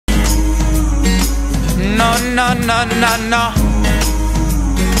no, no, no, no.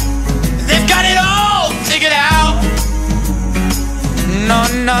 They've got it all figured out. No,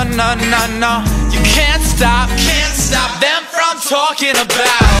 no, no, no, no. You can't stop them from talking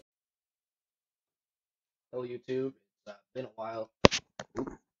about. Hello YouTube, it's been a while.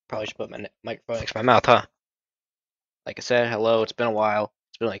 Probably should put my microphone next to my mouth, huh? Like I said, hello, it's been a while.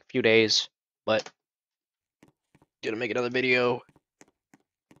 It's been like a few days, but gonna make another video.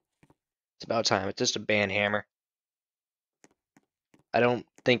 It's about time. It's just a ban hammer. I don't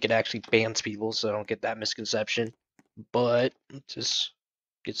think it actually bans people, so I don't get that misconception. But just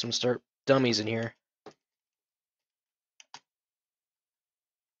get some start dummies in here.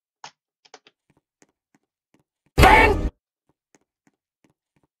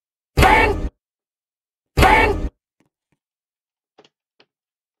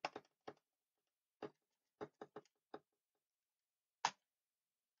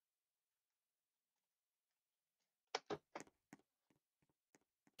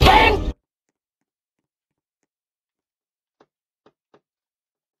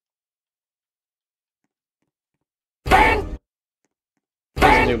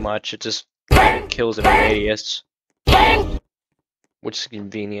 Doesn't do much, it just kills in a radius. Which is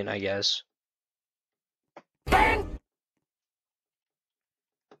convenient, I guess.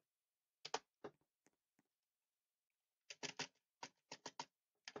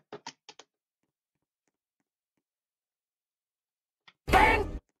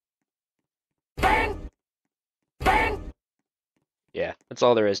 Yeah, that's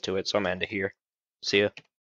all there is to it, so I'm gonna end it here. See ya.